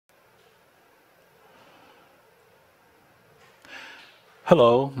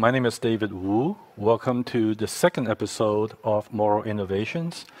Hello, my name is David Wu. Welcome to the second episode of Moral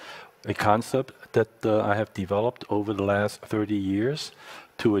Innovations, a concept that I have developed over the last 30 years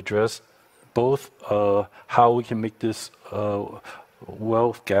to address both how we can make this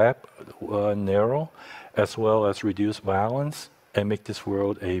wealth gap narrow, as well as reduce violence and make this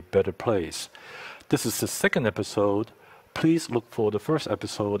world a better place. This is the second episode. Please look for the first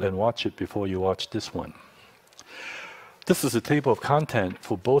episode and watch it before you watch this one. This is a table of content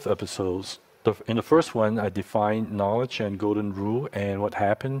for both episodes. In the first one, I defined knowledge and golden rule and what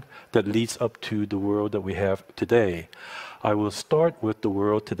happened that leads up to the world that we have today. I will start with the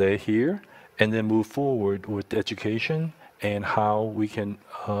world today here and then move forward with education and how we can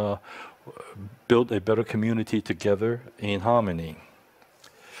build a better community together in harmony.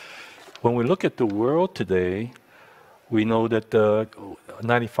 When we look at the world today, we know that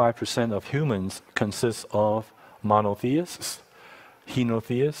 95% of humans consist of monotheists,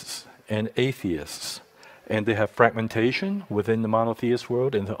 henotheists, and atheists. And they have fragmentation within the monotheist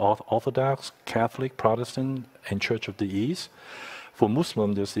world in the Orthodox, Catholic, Protestant, and Church of the East. For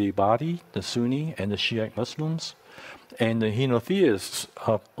Muslim, there's the Ibadi, the Sunni, and the Shiite Muslims. And the henotheists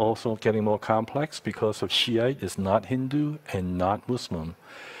are also getting more complex because of Shiite is not Hindu and not Muslim.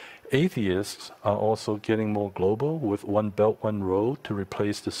 Atheists are also getting more global with One Belt, One Road to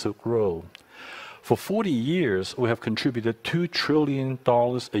replace the Silk Road. For 40 years, we have contributed $2 trillion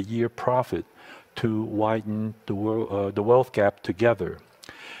a year profit to widen the wealth gap together.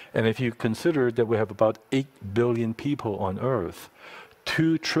 And if you consider that we have about 8 billion people on Earth,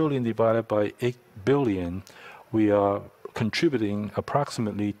 2 trillion divided by 8 billion, we are contributing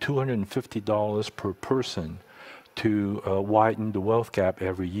approximately $250 per person to widen the wealth gap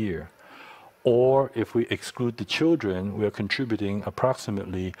every year. Or if we exclude the children, we are contributing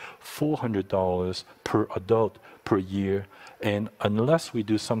approximately $400 per adult per year. And unless we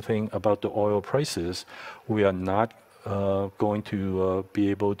do something about the oil prices, we are not going to be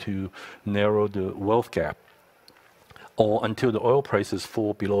able to narrow the wealth gap, or until the oil prices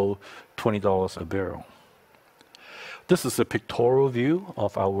fall below $20 a barrel. This is a pictorial view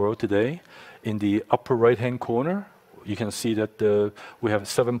of our world today. In the upper right-hand corner, you can see that we have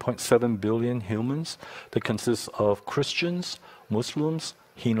 7.7 billion humans that consists of Christians, Muslims,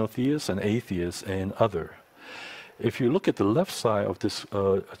 henotheists, and atheists, and other. If you look at the left side of this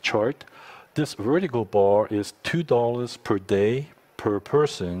chart, this vertical bar is $2 per day per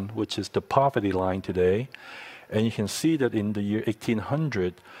person, which is the poverty line today. And you can see that in the year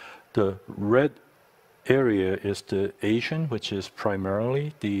 1800, the red area is the Asian, which is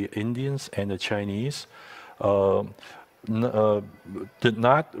primarily the Indians and the Chinese. Did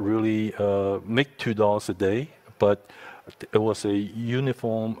not really make $2 a day, but it was a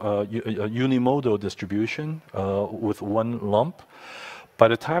uniform, unimodal distribution with one lump. By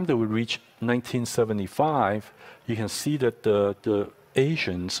the time that we reach 1975, you can see that the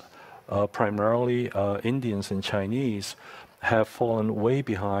Asians, primarily Indians and Chinese, have fallen way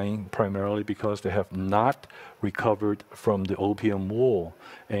behind, primarily because they have not recovered from the Opium War.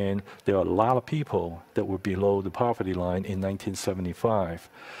 And there are a lot of people that were below the poverty line in 1975.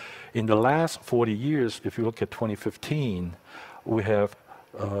 In the last 40 years, if you look at 2015, we have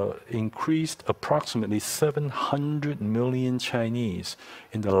increased approximately 700 million Chinese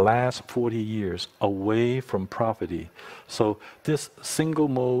in the last 40 years away from poverty. So this single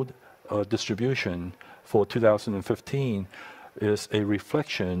mode distribution for 2015 is a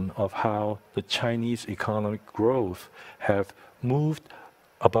reflection of how the Chinese economic growth have moved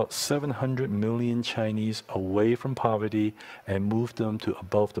about 700 million Chinese away from poverty and moved them to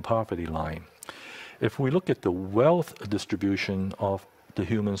above the poverty line. If we look at the wealth distribution of the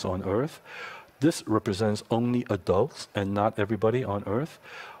humans on Earth, this represents only adults and not everybody on Earth.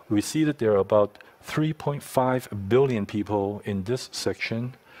 We see that there are about 3.5 billion people in this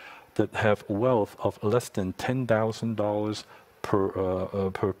section that have wealth of less than $10,000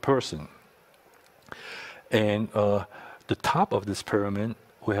 per person. And the top of this pyramid,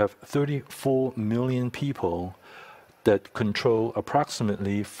 we have 34 million people that control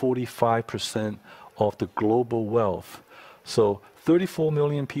approximately 45% of the global wealth. So 34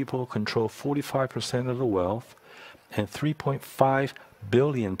 million people control 45% of the wealth, and 3.5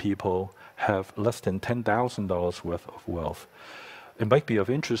 billion people have less than $10,000 worth of wealth. It might be of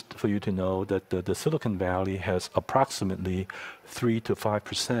interest for you to know that the Silicon Valley has approximately 3 to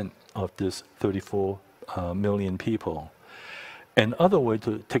 5% of this 34 million people. Another way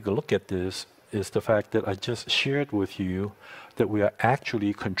to take a look at this is the fact that I just shared with you that we are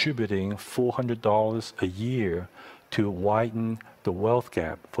actually contributing $400 a year to widen the wealth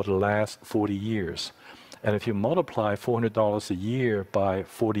gap for the last 40 years. And if you multiply $400 a year by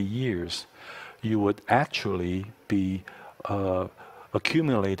 40 years, you would actually be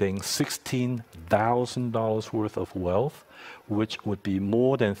accumulating $16,000 worth of wealth, which would be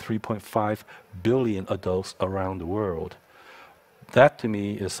more than 3.5 billion adults around the world. That, to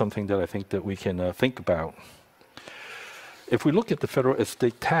me, is something that I think that we can think about. If we look at the federal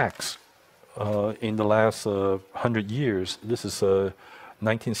estate tax in the last 100 years, this is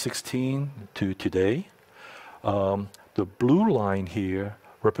 1916 to today. The blue line here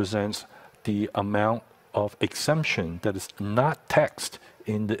represents the amount of exemption that is not taxed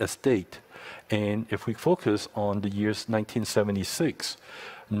in the estate. And if we focus on the years 1976,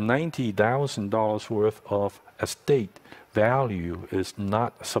 $90,000 worth of estate value is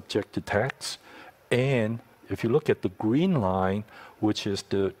not subject to tax. And if you look at the green line, which is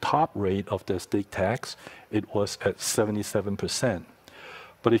the top rate of the estate tax, it was at 77%.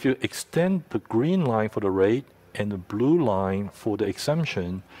 But if you extend the green line for the rate and the blue line for the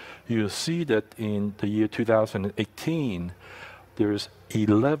exemption, you'll see that in the year 2018, there's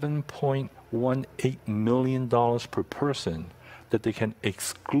 $11.18 million per person that they can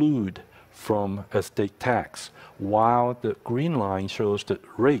exclude from estate tax, while the green line shows the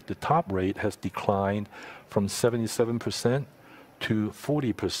rate, the top rate, has declined from 77% to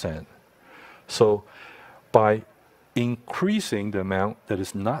 40%. So by increasing the amount that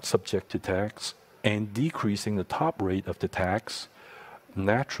is not subject to tax and decreasing the top rate of the tax,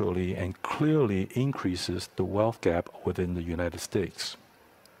 naturally and clearly increases the wealth gap within the United States.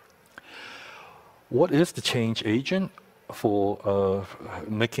 What is the change agent for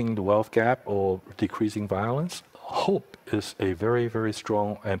making the wealth gap or decreasing violence? Hope is a very, very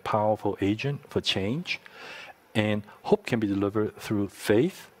strong and powerful agent for change. And hope can be delivered through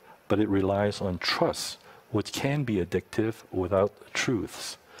faith, but it relies on trust, which can be addictive without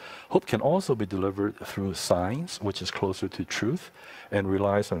truths. Hope can also be delivered through science, which is closer to truth, and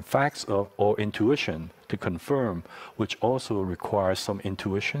relies on facts or intuition to confirm, which also requires some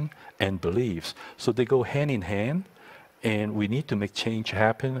intuition and beliefs. So they go hand in hand, and we need to make change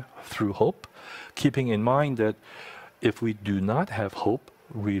happen through hope, keeping in mind that if we do not have hope,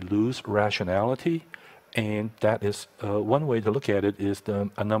 we lose rationality. And that is one way to look at it is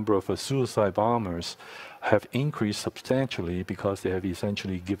a number of suicide bombers have increased substantially because they have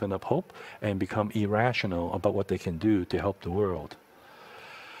essentially given up hope and become irrational about what they can do to help the world.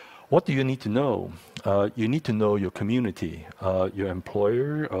 What do you need to know? You need to know your community, your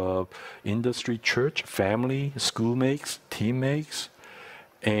employer, industry, church, family, schoolmates, teammates,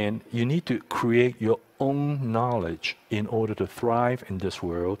 and you need to create your own knowledge in order to thrive in this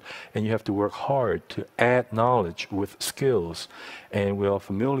world, and you have to work hard to add knowledge with skills. And we are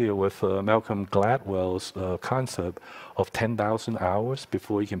familiar with Malcolm Gladwell's concept of 10,000 hours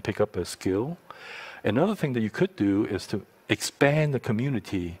before you can pick up a skill. Another thing that you could do is to expand the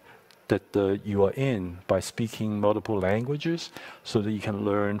community that you are in by speaking multiple languages so that you can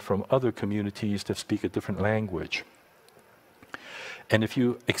learn from other communities that speak a different language. And if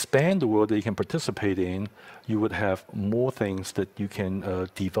you expand the world that you can participate in, you would have more things that you can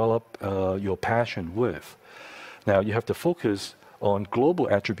develop your passion with. Now, you have to focus on global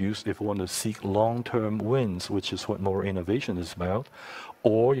attributes if you want to seek long-term wins, which is what Moral Innovation is about.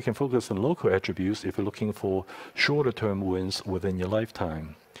 Or you can focus on local attributes if you're looking for shorter-term wins within your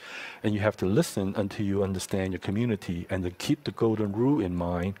lifetime. And you have to listen until you understand your community and then keep the golden rule in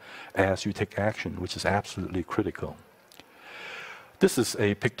mind as you take action, which is absolutely critical. This is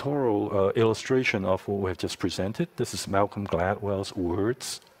a pictorial illustration of what we have just presented. This is Malcolm Gladwell's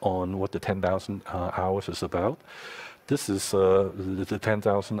words on what the 10,000 hours is about. This is the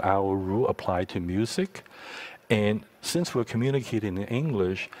 10,000 hour rule applied to music. And since we're communicating in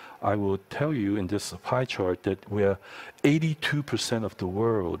English, I will tell you in this pie chart that we're 82% of the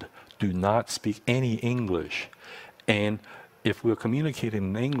world do not speak any English. And if we're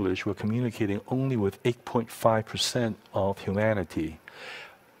communicating in English, we're communicating only with 8.5% of humanity.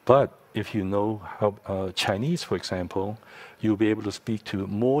 But if you know how, Chinese, for example, you'll be able to speak to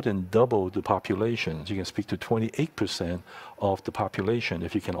more than double the population. You can speak to 28% of the population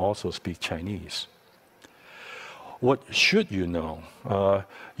if you can also speak Chinese. What should you know?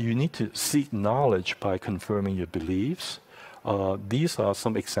 You need to seek knowledge by confirming your beliefs. These are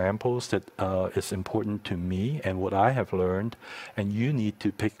some examples that is important to me and what I have learned, and you need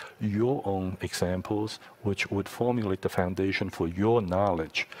to pick your own examples which would formulate the foundation for your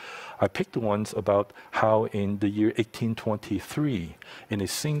knowledge. I picked the ones about how in the year 1823, in a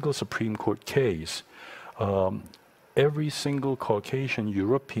single Supreme Court case, every single Caucasian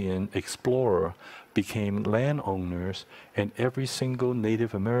European explorer became landowners, and every single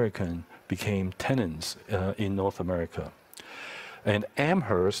Native American became tenants in North America. And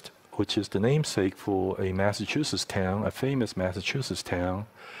Amherst, which is the namesake for a Massachusetts town, a famous Massachusetts town,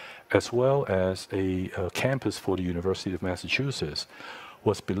 as well as a campus for the University of Massachusetts,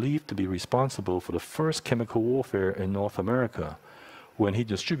 was believed to be responsible for the first chemical warfare in North America when he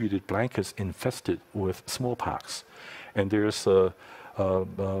distributed blankets infested with smallpox. And there's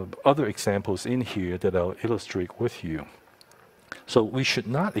other examples in here that I'll illustrate with you. So we should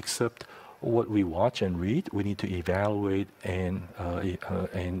not accept what we watch and read. We need to evaluate and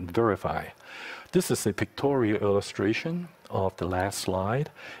verify. This is a pictorial illustration of the last slide.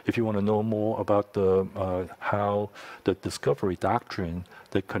 If you want to know more about how the discovery doctrine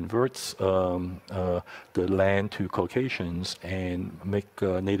that converts the land to Caucasians and make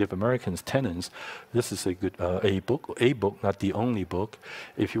Native Americans tenants, this is a good a book, not the only book.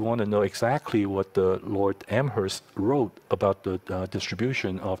 If you want to know exactly what Lord Amherst wrote about the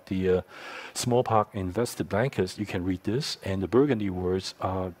distribution of the smallpox-infested blankets, you can read this, and the Burgundy words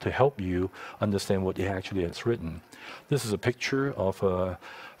to help you understand what he actually has written. This is a picture of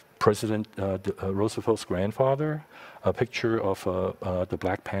President Roosevelt's grandfather, a picture of the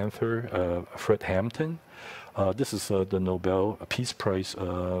Black Panther, Fred Hampton. This is the Nobel Peace Prize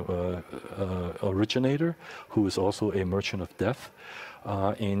originator, who is also a merchant of death.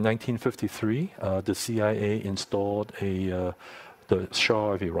 In 1953, the CIA installed the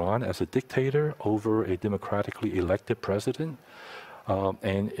Shah of Iran as a dictator over a democratically elected president.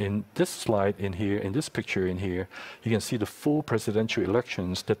 And in this slide in here, in this picture in here, you can see the full presidential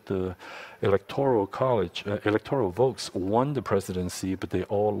elections that the electoral college, electoral votes won the presidency, but they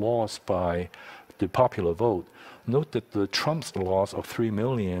all lost by the popular vote. Note that the Trump's loss of 3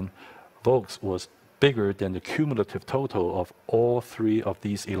 million votes was bigger than the cumulative total of all 3 of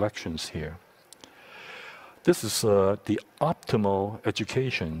these elections here. This is the optimal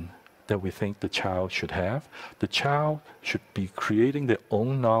education that we think the child should have. The child should be creating their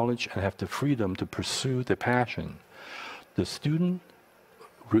own knowledge and have the freedom to pursue their passion. The student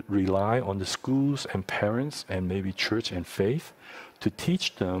rely on the schools and parents and maybe church and faith to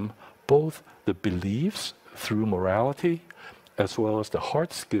teach them both the beliefs through morality as well as the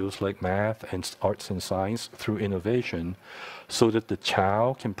hard skills like math and arts and science through innovation, so that the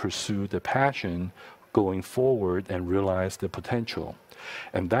child can pursue their passion going forward and realize their potential.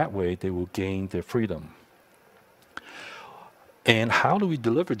 And that way they will gain their freedom. And how do we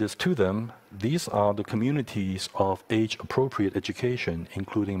deliver this to them? These are the communities of age-appropriate education,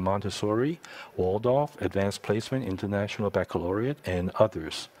 including Montessori, Waldorf, Advanced Placement, International Baccalaureate, and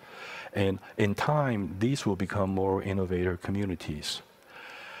others. And in time, these will become more innovator communities.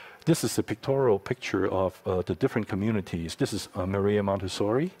 This is a pictorial picture of the different communities. This is Maria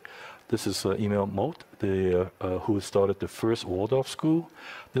Montessori. This is Emil Moth, who started the first Waldorf school.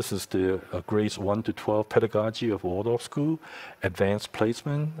 This is the grades 1 to 12 pedagogy of Waldorf school, Advanced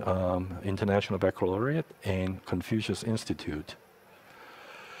Placement, International Baccalaureate, and Confucius Institute.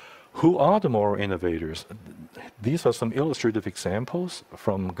 Who are the moral innovators? These are some illustrative examples,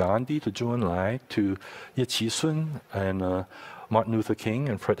 from Gandhi to Zhou Enlai to Ye Qi-sun and Martin Luther King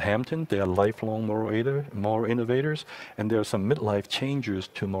and Fred Hampton. They are lifelong moral innovators, and there are some midlife changers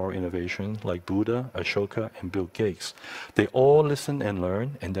to moral innovation like Buddha, Ashoka, and Bill Gates. They all listen and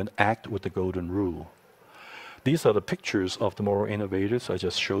learn and then act with the golden rule. These are the pictures of the moral innovators I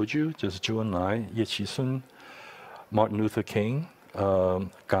just showed you. Just Zhou Enlai, Ye Qi-sun, Martin Luther King,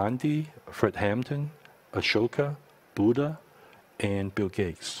 Gandhi, Fred Hampton, Ashoka, Buddha, and Bill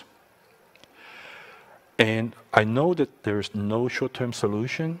Gates. And I know that there's no short-term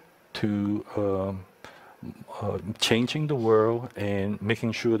solution to changing the world and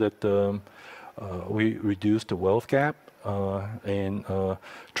making sure that we reduce the wealth gap and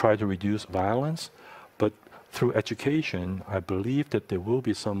try to reduce violence. But through education, I believe that there will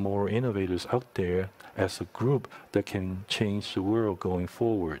be some more innovators out there as a group that can change the world going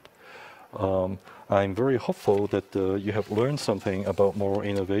forward. I'm very hopeful that you have learned something about moral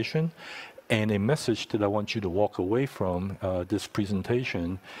innovation. And a message that I want you to walk away from this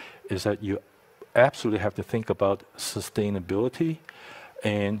presentation is that you absolutely have to think about sustainability.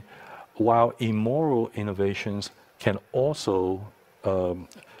 And while immoral innovations can also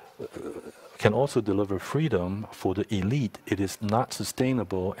deliver freedom for the elite, it is not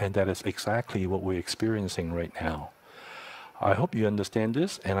sustainable, and that is exactly what we're experiencing right now. I hope you understand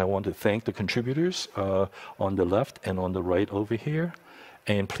this, and I want to thank the contributors on the left and on the right over here.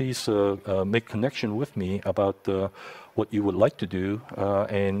 And please make connection with me about what you would like to do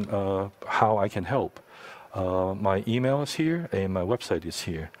and how I can help. My email is here and my website is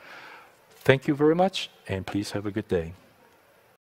here. Thank you very much, and please have a good day.